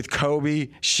with Kobe,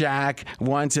 Shaq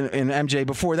once, and MJ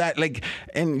before that.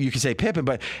 And you can say Pippen,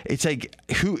 but it's like,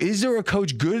 is there a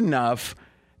coach good enough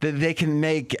that they can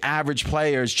make average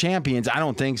players champions? I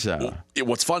don't think so.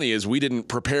 What's funny is we didn't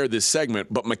prepare this segment,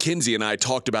 but Mackenzie and I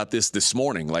talked about this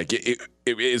morning.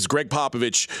 Is Greg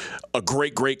Popovich a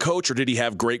great coach, or did he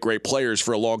have great players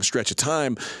for a long stretch of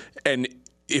time? And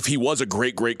if he was a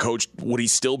great coach, would he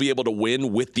still be able to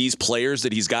win with these players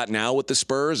that he's got now with the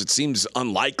Spurs? It seems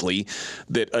unlikely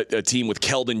that a team with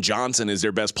Keldon Johnson as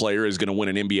their best player is going to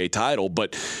win an NBA title.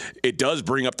 But it does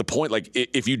bring up the point,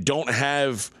 if you don't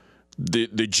have the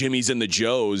Jimmys and the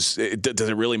Joes, does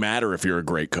it really matter if you're a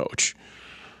great coach?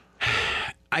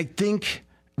 I think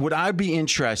what I'd be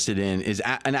interested in is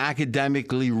an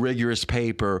academically rigorous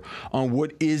paper on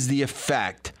what is the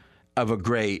effect of a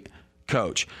great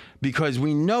coach, because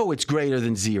we know it's greater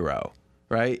than zero,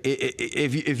 right?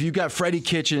 If you got Freddie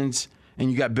Kitchens and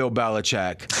you got Bill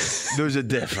Belichick, there's a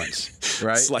difference,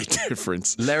 right? Slight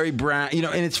difference. Larry Brown,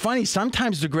 and it's funny,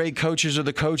 sometimes the great coaches are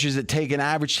the coaches that take an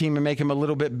average team and make them a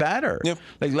little bit better. Yep.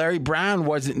 Like Larry Brown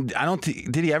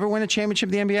did he ever win a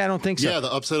championship in the NBA? I don't think so. Yeah,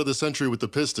 the upset of the century with the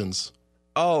Pistons.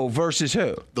 Oh, versus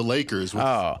who? The Lakers with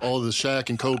all the Shaq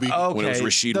and Kobe. Okay. When it was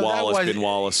Rasheed Wallace, Ben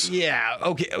Wallace. Yeah,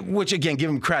 okay. Which, again, give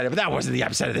him credit, but that wasn't the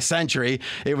upset of the century.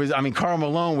 It was, Karl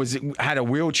Malone had a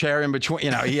wheelchair in between.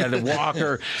 He had a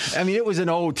walker. It was an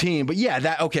old team. But,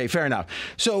 yeah, okay, fair enough.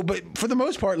 So, but for the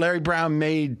most part, Larry Brown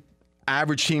made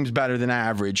average teams better than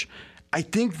average. I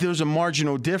think there's a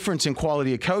marginal difference in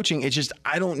quality of coaching. It's just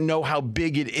I don't know how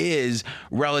big it is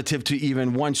relative to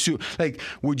even one suit.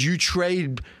 Would you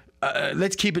trade...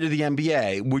 let's keep it to the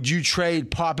NBA. Would you trade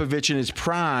Popovich in his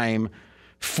prime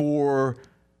for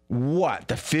what?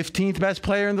 The 15th best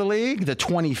player in the league? The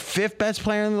 25th best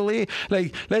player in the league?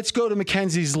 Let's go to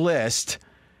Mackenzie's list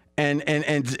and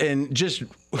just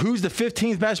who's the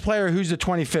 15th best player? Who's the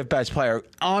 25th best player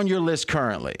on your list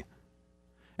currently?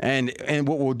 And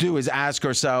what we'll do is ask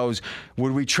ourselves,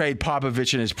 would we trade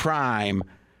Popovich in his prime?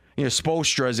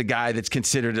 Spoelstra is a guy that's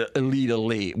considered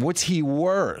elite. What's he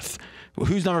worth?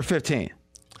 Who's number 15?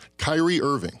 Kyrie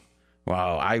Irving.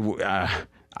 Well,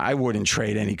 I wouldn't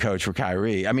trade any coach for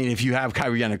Kyrie. If you have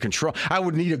Kyrie under control, I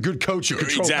would need a good coach to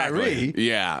control Kyrie.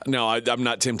 Yeah. No, I'm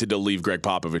not tempted to leave Greg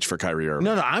Popovich for Kyrie Irving.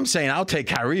 No, I'm saying I'll take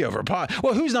Kyrie over Pop.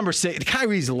 Well, who's number 6?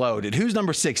 Kyrie's loaded. Who's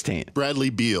number 16? Bradley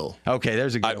Beal. Okay,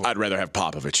 there's a good one. I'd rather have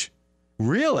Popovich.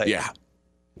 Really? Yeah.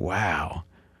 Wow.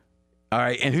 All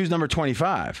right, and who's number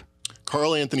 25?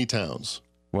 Karl Anthony Towns.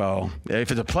 Well,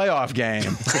 if it's a playoff game,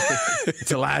 it's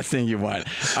the last thing you want.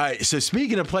 All right, so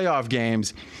speaking of playoff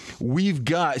games, we've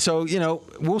got,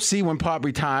 we'll see when Pop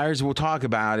retires. We'll talk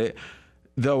about it.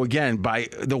 Though, again, by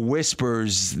the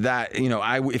whispers that,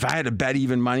 if I had to bet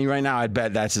even money right now, I'd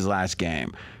bet that's his last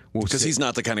game. Because he's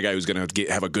not the kind of guy who's going to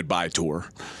have a goodbye tour.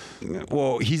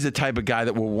 Well, he's the type of guy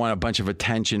that will want a bunch of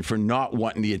attention for not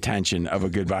wanting the attention of a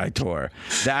goodbye tour.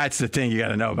 That's the thing you got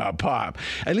to know about Pop,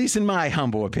 at least in my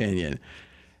humble opinion.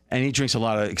 And he drinks a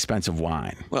lot of expensive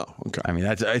wine. Well, okay.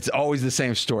 It's always the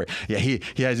same story. Yeah,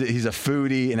 he's a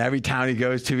foodie, and every town he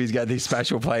goes to, he's got these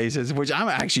special places, which I'm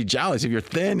actually jealous. If you're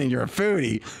thin and you're a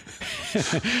foodie,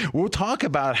 we'll talk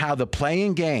about how the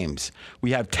play-in games,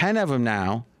 we have 10 of them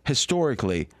now,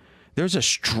 historically. There's a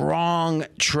strong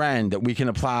trend that we can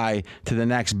apply to the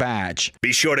next batch.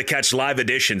 Be sure to catch live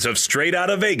editions of Straight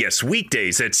Outta Vegas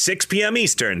weekdays at 6 p.m.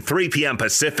 Eastern, 3 p.m.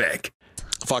 Pacific.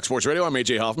 Fox Sports Radio, I'm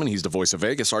AJ Hoffman. He's the voice of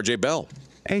Vegas, RJ Bell.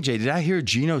 AJ, did I hear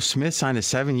Geno Smith signed a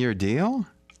 7-year deal?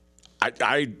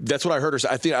 That's what I heard her say.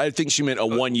 I think she meant a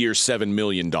 1-year, $7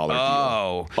 million deal.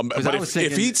 Oh. But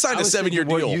if he signed a 7-year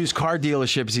deal. What used car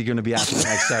dealership is he going to be after the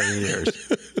next 7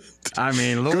 years?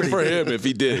 Lord. Good for him if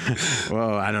he did.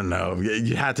 Well, I don't know.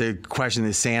 You have to question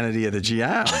the sanity of the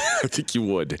GM. I think you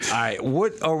would. All right.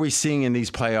 What are we seeing in these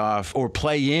playoff or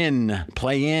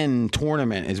play-in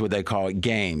tournament is what they call it,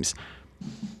 games?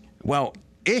 Well,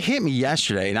 it hit me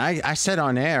yesterday, and I said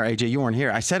on air, AJ, you weren't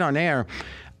here. I said on air,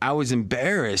 I was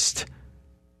embarrassed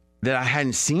that I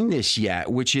hadn't seen this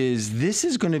yet, which is this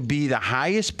is going to be the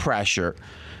highest pressure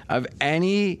of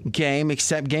any game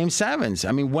except Game 7s.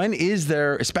 I mean, when is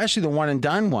there, especially the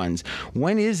one-and-done ones,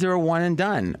 when is there a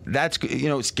one-and-done? That's,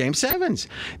 it's Game 7s.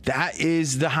 That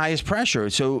is the highest pressure.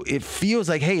 So it feels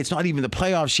like, hey, it's not even the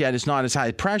playoffs yet. It's not as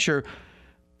high pressure.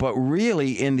 But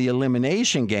really, in the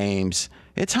elimination games,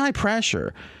 it's high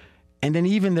pressure. And then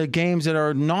even the games that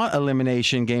are not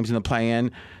elimination games in the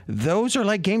play-in, those are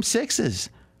like Game 6s.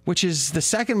 Which is the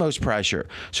second most pressure.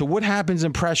 So what happens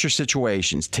in pressure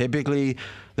situations? Typically,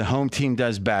 the home team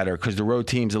does better because the road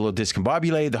team's a little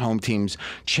discombobulated. The home team's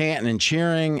chanting and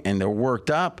cheering, and they're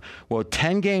worked up. Well,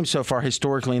 10 games so far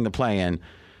historically in the play-in,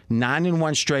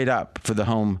 9-1 straight up for the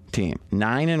home team.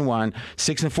 9-1,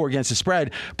 6-4 against the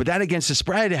spread. But that against the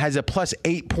spread has a plus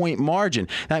 8-point margin.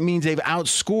 That means they've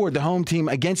outscored the home team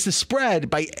against the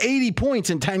spread by 80 points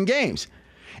in 10 games.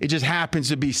 It just happens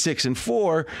to be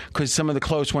 6-4 because some of the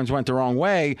close ones went the wrong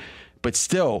way. But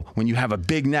still, when you have a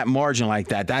big net margin like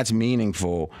that, that's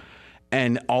meaningful.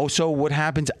 And also what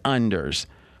happens? Unders.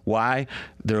 Why?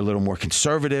 They're a little more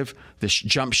conservative. The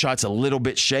jump shot's a little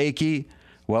bit shaky.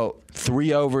 Well,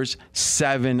 3 overs,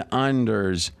 7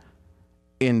 unders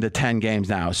in the 10 games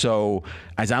now. So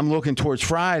as I'm looking towards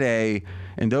Friday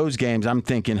in those games, I'm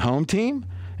thinking home team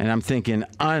and I'm thinking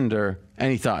under.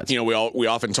 Any thoughts? We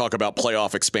often talk about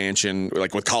playoff expansion,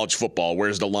 like with college football.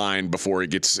 Where's the line before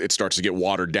it starts to get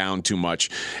watered down too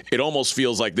much? It almost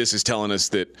feels like this is telling us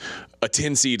that a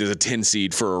 10 seed is a 10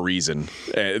 seed for a reason.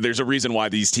 There's a reason why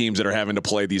these teams that are having to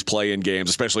play these play-in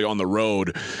games, especially on the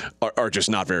road, are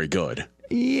just not very good.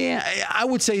 Yeah, I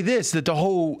would say this, that the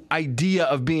whole idea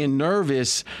of being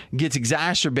nervous gets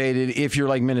exacerbated if you're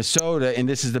like Minnesota and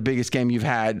this is the biggest game you've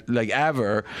had like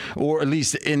ever, or at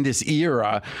least in this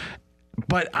era.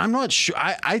 But I'm not sure.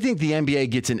 I think the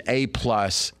NBA gets an A+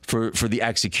 for the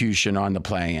execution on the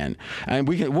play-in. And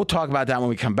we'll talk about that when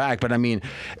we come back. But, I mean,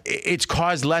 it's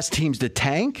caused less teams to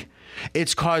tank.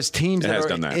 It's caused teams that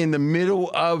are in the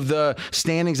middle of the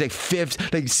standings, like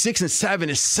fifth, like 6 and 7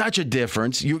 is such a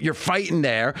difference. You're fighting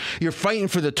there. You're fighting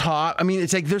for the top. I mean,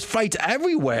 it's like there's fights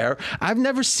everywhere. I've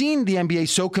never seen the NBA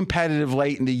so competitive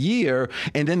late in the year.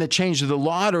 And then the change to the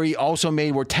lottery also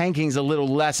made where tanking's a little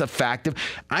less effective.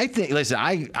 I think, listen,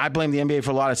 I blame the NBA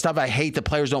for a lot of stuff. I hate the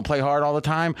players don't play hard all the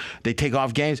time. They take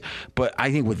off games. But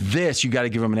I think with this, you got to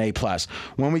give them an A+.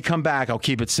 When we come back, I'll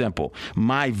keep it simple.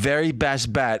 My very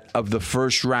best bet of the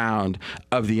first round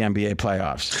of the NBA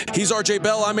playoffs. He's RJ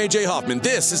Bell. I'm AJ Hoffman.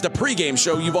 This is the pregame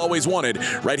show you've always wanted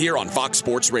right here on Fox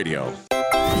Sports Radio.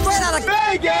 Straight out of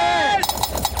Vegas!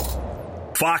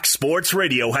 Fox Sports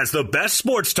Radio has the best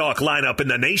sports talk lineup in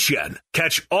the nation.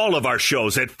 Catch all of our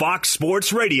shows at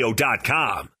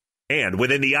foxsportsradio.com. And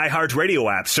within the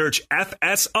iHeartRadio app, search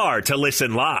FSR to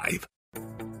listen live.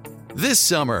 This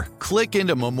summer, click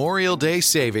into Memorial Day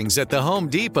savings at the Home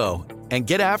Depot and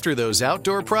get after those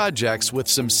outdoor projects with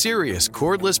some serious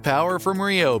cordless power from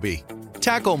Ryobi.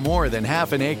 Tackle more than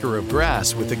half an acre of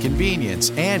grass with the convenience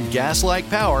and gas-like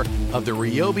power of the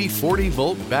Ryobi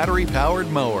 40-volt battery-powered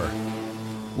mower.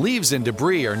 Leaves and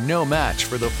debris are no match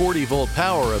for the 40-volt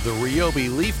power of the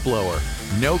Ryobi leaf blower.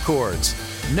 No cords,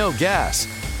 no gas,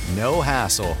 no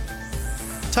hassle.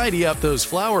 Tidy up those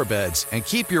flower beds and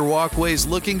keep your walkways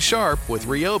looking sharp with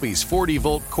Ryobi's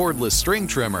 40-volt cordless string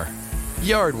trimmer.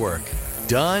 Yard work,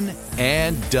 done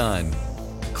and done.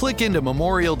 Click into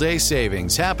Memorial Day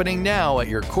savings happening now at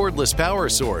your cordless power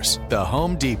source, the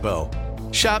Home Depot.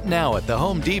 Shop now at the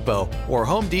Home Depot or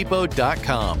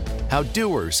HomeDepot.com. How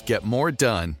doers get more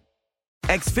done.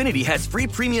 Xfinity has free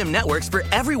premium networks for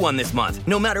everyone this month,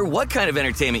 no matter what kind of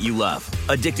entertainment you love.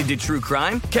 Addicted to true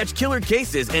crime? Catch killer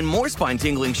cases and more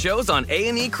spine-tingling shows on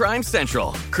A&E Crime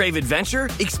Central. Crave adventure?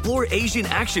 Explore Asian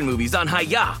action movies on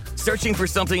Hi-YAH. Searching for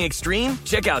something extreme?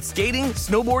 Check out skating,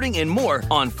 snowboarding, and more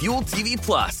on Fuel TV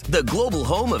Plus, the global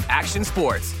home of action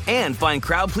sports. And find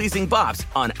crowd-pleasing bops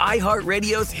on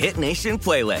iHeartRadio's Hit Nation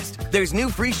playlist. There's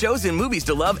new free shows and movies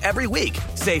to love every week.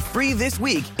 Say free this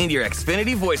week in your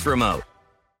Xfinity voice remote.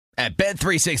 At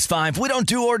Bet365, we don't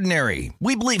do ordinary.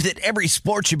 We believe that every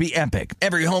sport should be epic.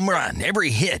 Every home run, every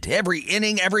hit, every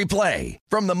inning, every play.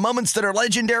 From the moments that are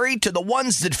legendary to the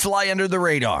ones that fly under the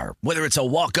radar. Whether it's a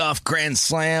walk-off grand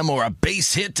slam or a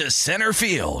base hit to center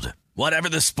field. Whatever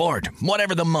the sport,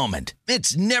 whatever the moment.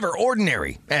 It's never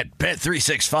ordinary at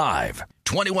Bet365.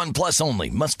 21 plus only.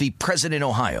 Must be present in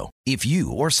Ohio. If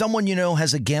you or someone you know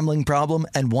has a gambling problem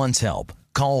and wants help,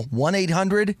 call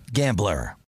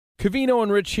 1-800-GAMBLER. Covino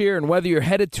and Rich here, and whether you're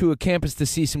headed to a campus to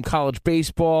see some college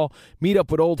baseball, meet up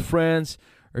with old friends,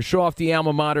 or show off the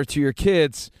alma mater to your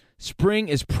kids, spring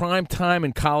is prime time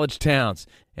in college towns.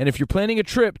 And if you're planning a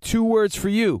trip, 2 words for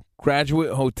you: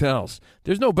 Graduate Hotels.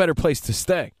 There's no better place to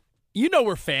stay. You know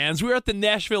we're fans. We were at the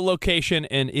Nashville location,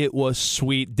 and it was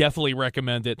sweet. Definitely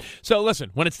recommend it. So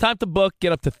listen, when it's time to book,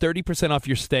 get up to 30% off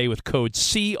your stay with code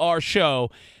CRSHOW.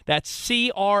 That's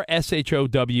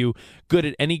CRSHOW. Good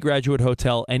at any Graduate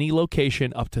Hotel, any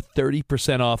location, up to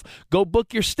 30% off. Go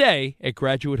book your stay at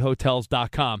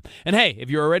graduatehotels.com. And hey, if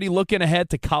you're already looking ahead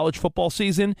to college football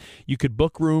season, you could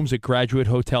book rooms at Graduate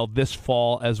Hotel this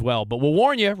fall as well. But we'll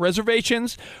warn you,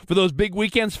 reservations for those big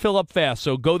weekends fill up fast,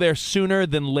 so go there sooner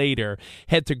than later.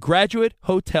 Head to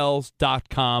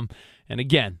graduatehotels.com. And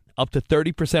again, up to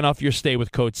 30% off your stay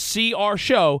with code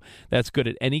CRSHOW. That's good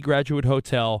at any Graduate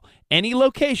Hotel, any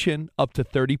location, up to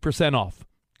 30% off.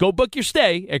 Go book your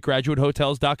stay at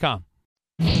graduatehotels.com.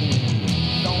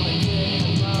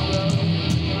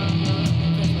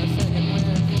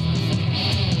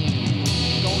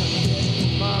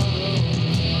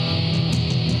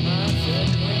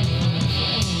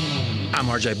 I'm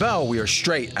RJ Bell. We are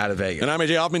straight out of Vegas. And I'm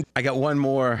AJ Hoffman. I got one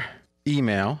more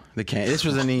email that came. This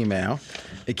was an email.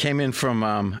 It came in from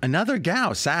another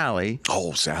gal, Sally.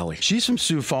 Oh, Sally. She's from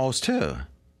Sioux Falls, too.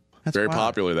 That's very wild.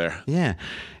 popular there. Yeah.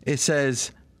 It says,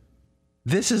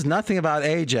 this is nothing about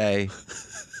AJ.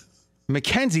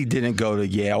 Mackenzie didn't go to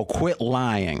Yale. Quit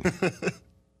lying.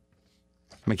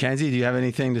 Mackenzie, do you have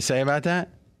anything to say about that?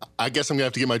 I guess I'm going to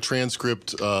have to get my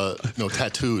transcript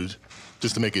tattooed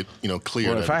just to make it clear.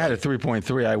 Well, if I had a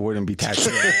 3.3, I wouldn't be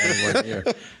tattooed anywhere here.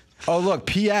 Oh, look,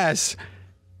 P.S.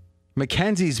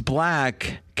 Mackenzie's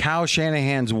black, Kyle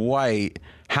Shanahan's white.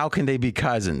 How can they be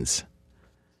cousins?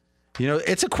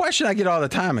 It's a question I get all the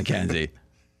time, Mackenzie.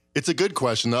 It's a good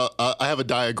question. I have a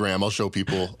diagram. I'll show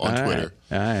people on Twitter.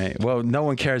 All right. Well, no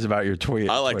one cares about your tweet.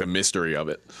 I like the mystery of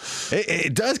it.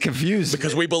 It does confuse.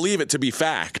 Because we believe it to be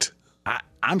fact.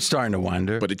 I'm starting to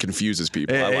wonder. But it confuses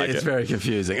people. I like it. It's very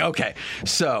confusing. Okay,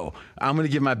 so I'm going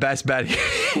to give my best bet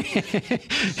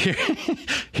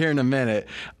here in a minute.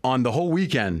 On the whole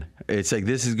weekend, it's like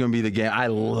this is going to be the game. I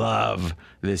love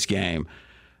this game.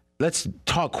 Let's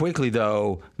talk quickly,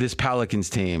 though, this Pelicans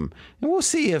team. And we'll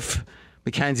see if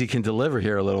Mackenzie can deliver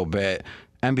here a little bit.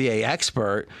 NBA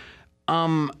expert.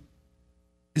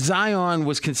 Zion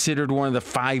was considered one of the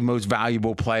 5 most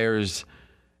valuable players,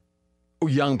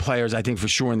 young players, I think, for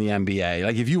sure in the NBA.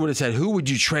 Like, if you would have said, who would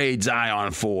you trade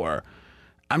Zion for?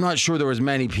 I'm not sure there was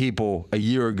many people a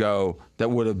year ago that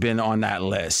would have been on that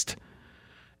list.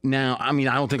 Now, I mean,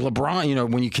 I don't think LeBron,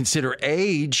 when you consider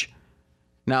age,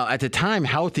 now at the time,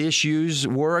 health issues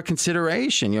were a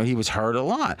consideration. He was hurt a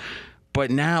lot. But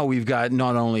now we've got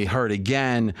not only hurt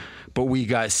again, but we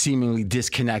got seemingly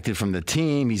disconnected from the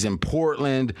team. He's in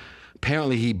Portland.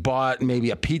 Apparently, he bought maybe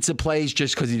a pizza place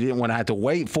just because he didn't want to have to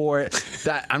wait for it.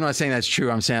 I'm not saying that's true.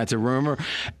 I'm saying that's a rumor.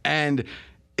 And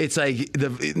it's like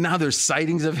now there's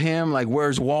sightings of him. Like,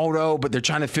 where's Waldo? But they're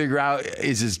trying to figure out,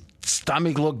 is his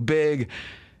stomach look big?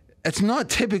 It's not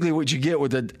typically what you get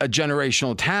with a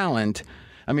generational talent.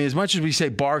 I mean, as much as we say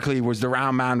Barkley was the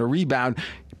round mound or rebound,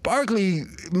 Barkley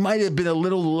might have been a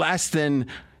little less than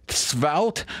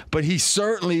svelte, but he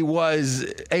certainly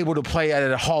was able to play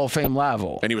at a Hall of Fame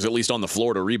level. And he was at least on the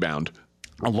floor to rebound.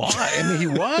 A lot. I mean, he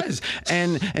was.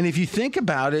 And if you think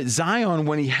about it, Zion,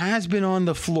 when he has been on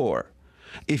the floor,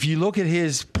 if you look at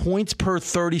his points per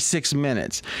 36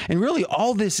 minutes, and really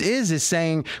all this is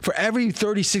saying for every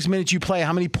 36 minutes you play,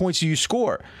 how many points do you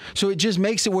score? So it just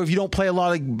makes it where if you don't play a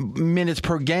lot of minutes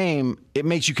per game, it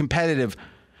makes you competitive.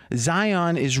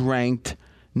 Zion is ranked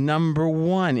number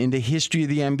 1 in the history of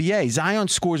the NBA. Zion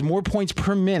scores more points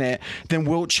per minute than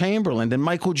Wilt Chamberlain, than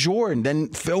Michael Jordan, than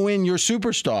fill in your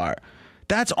superstar.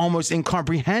 That's almost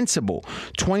incomprehensible.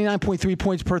 29.3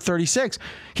 points per 36.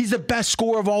 He's the best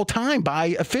scorer of all time by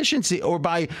efficiency or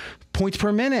by points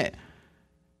per minute.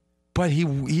 But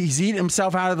he's eating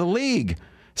himself out of the league,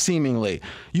 seemingly.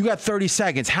 You got 30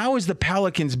 seconds. How has the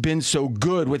Pelicans been so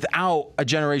good without a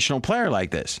generational player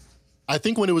like this? I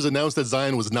think when it was announced that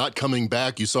Zion was not coming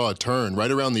back, you saw a turn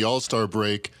right around the All-Star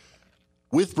break.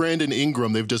 With Brandon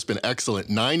Ingram, they've just been excellent.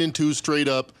 9-2 straight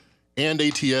up and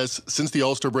ATS since the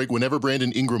All-Star break whenever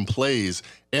Brandon Ingram plays,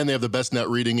 and they have the best net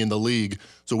rating in the league.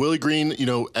 So Willie Green, at the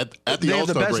All-Star break. They have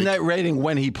the best net rating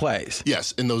when he plays.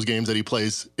 Yes, in those games that he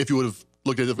plays. If you would have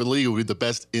looked at it for the league, it would be the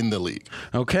best in the league.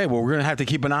 Okay, well, we're going to have to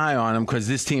keep an eye on him because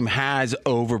this team has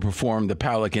overperformed the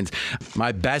Pelicans.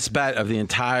 My best bet of the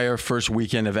entire first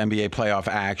weekend of NBA playoff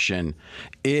action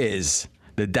is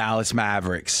the Dallas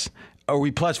Mavericks. Are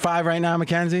we +5 right now,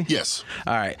 Mackenzie? Yes.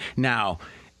 All right. Now,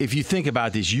 if you think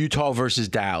about this, Utah versus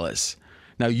Dallas.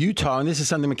 Now, Utah, and this is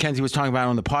something Mackenzie was talking about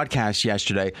on the podcast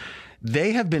yesterday,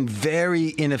 they have been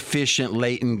very inefficient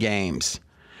late in games.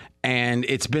 And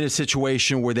it's been a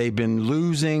situation where they've been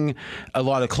losing a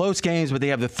lot of close games, but they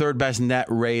have the third best net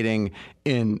rating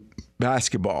in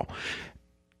basketball.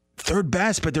 Third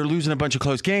best, but they're losing a bunch of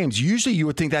close games. Usually you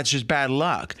would think that's just bad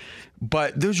luck.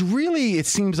 But there's really, it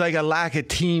seems like, a lack of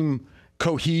team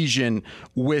cohesion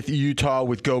with Utah,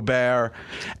 with Gobert,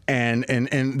 and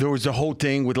there was the whole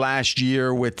thing with last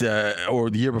year with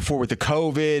or the year before with the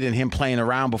COVID and him playing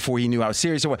around before he knew how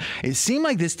serious it was. It seemed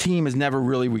like this team has never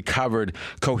really recovered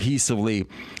cohesively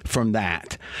from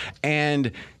that.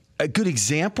 And a good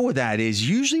example of that is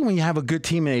usually when you have a good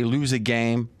team and they lose a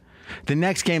game, the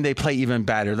next game they play even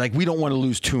better. Like, we don't want to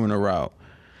lose 2 in a row.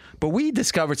 But we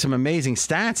discovered some amazing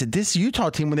stats that this Utah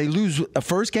team, when they lose a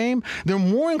first game, they're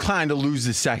more inclined to lose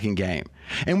the second game.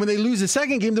 And when they lose the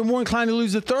second game, they're more inclined to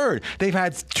lose the third. They've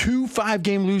had 2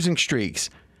 5-game losing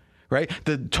streaks, right?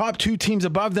 The top 2 teams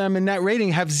above them in net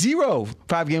rating have 0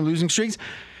 5-game losing streaks.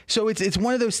 So it's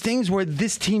one of those things where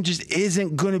this team just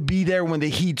isn't going to be there when the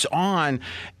heat's on.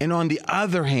 And on the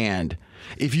other hand,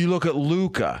 if you look at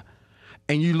Luka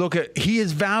and you look at, he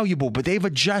is valuable, but they've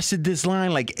adjusted this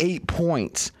line like 8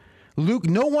 points. Luke,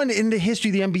 no one in the history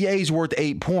of the NBA is worth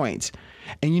 8 points.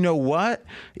 And you know what?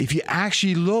 If you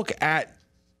actually look at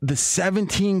the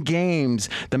 17 games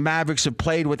the Mavericks have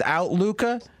played without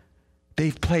Luka,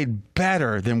 they've played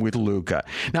better than with Luka.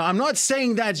 Now, I'm not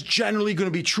saying that's generally going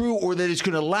to be true or that it's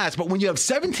going to last, but when you have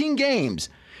 17 games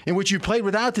in which you played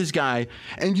without this guy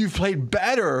and you've played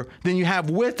better than you have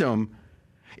with him,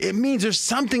 it means there's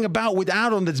something about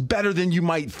without him that's better than you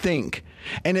might think.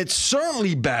 And it's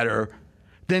certainly better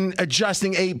than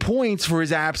adjusting 8 points for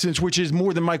his absence, which is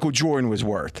more than Michael Jordan was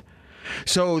worth.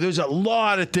 So there's a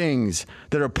lot of things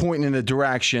that are pointing in the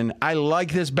direction. I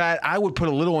like this bet. I would put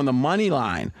a little on the money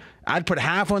line. I'd put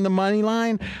half on the money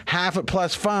line, half at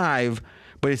 +5,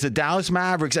 but it's the Dallas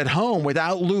Mavericks at home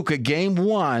without Luka, game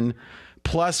 1,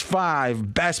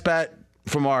 +5. Best bet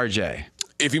from RJ.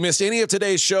 If you missed any of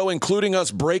today's show, including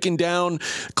us breaking down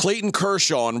Clayton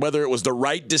Kershaw and whether it was the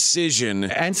right decision.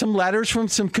 And some letters from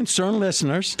some concerned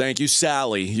listeners. Thank you,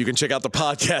 Sally. You can check out the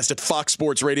podcast at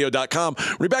foxsportsradio.com.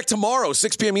 We're back tomorrow,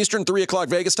 6 p.m. Eastern, 3 o'clock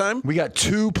Vegas time. We got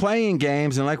 2 playing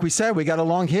games, and like we said, we got a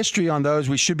long history on those.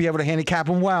 We should be able to handicap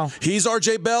them well. He's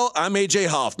RJ Bell. I'm AJ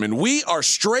Hoffman. We are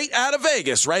straight out of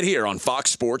Vegas right here on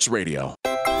Fox Sports Radio.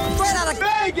 Straight out of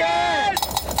Vegas!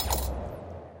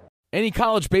 Any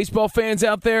college baseball fans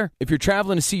out there? If you're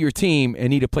traveling to see your team and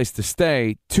need a place to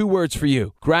stay, 2 words for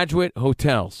you: Graduate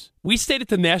Hotels. We stayed at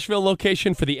the Nashville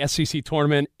location for the SEC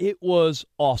tournament. It was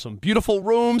awesome. Beautiful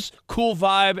rooms, cool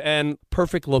vibe, and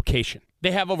perfect location.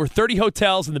 They have over 30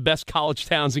 hotels in the best college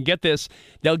towns, and get this,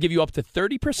 they'll give you up to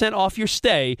 30% off your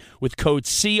stay with code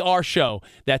CRSHOW.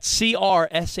 That's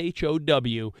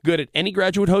CRSHOW. Good at any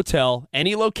Graduate Hotel,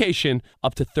 any location,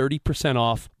 up to 30%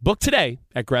 off. Book today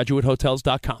at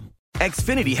graduatehotels.com.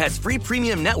 Xfinity has free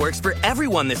premium networks for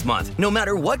everyone this month, no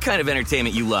matter what kind of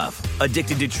entertainment you love.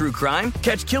 Addicted to true crime?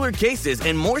 Catch killer cases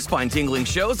and more spine-tingling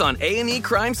shows on A&E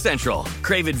Crime Central.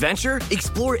 Crave adventure?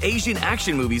 Explore Asian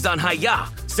action movies on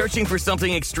Hi-YAH. Searching for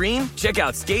something extreme? Check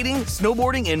out skating,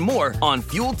 snowboarding, and more on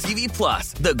Fuel TV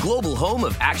Plus, the global home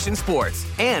of action sports.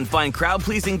 And find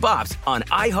crowd-pleasing bops on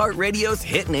iHeartRadio's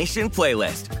Hit Nation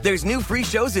playlist. There's new free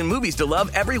shows and movies to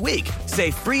love every week. Say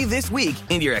free this week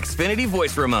in your Xfinity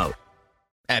voice remote.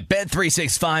 At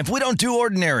Bet365, we don't do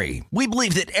ordinary. We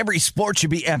believe that every sport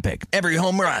should be epic. Every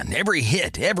home run, every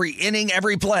hit, every inning,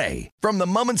 every play. From the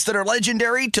moments that are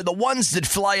legendary to the ones that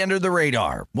fly under the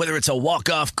radar. Whether it's a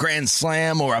walk-off grand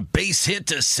slam or a base hit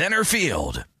to center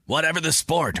field. Whatever the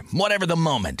sport, whatever the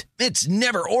moment. It's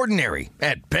never ordinary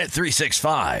at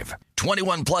Bet365.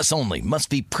 21 plus only. Must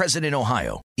be present in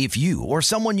Ohio. If you or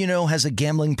someone you know has a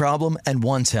gambling problem and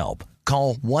wants help,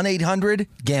 call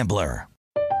 1-800-GAMBLER.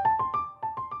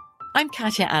 I'm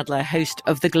Katya Adler, host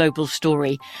of The Global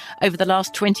Story. Over the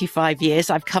last 25 years,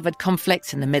 I've covered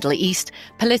conflicts in the Middle East,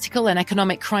 political and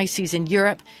economic crises in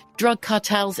Europe, drug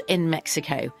cartels in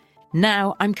Mexico.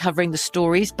 Now I'm covering the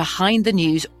stories behind the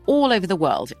news all over the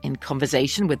world in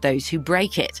conversation with those who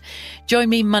break it. Join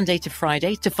me Monday to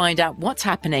Friday to find out what's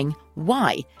happening,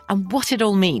 why, and what it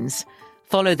all means.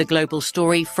 Follow The Global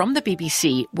Story from the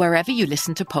BBC wherever you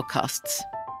listen to podcasts.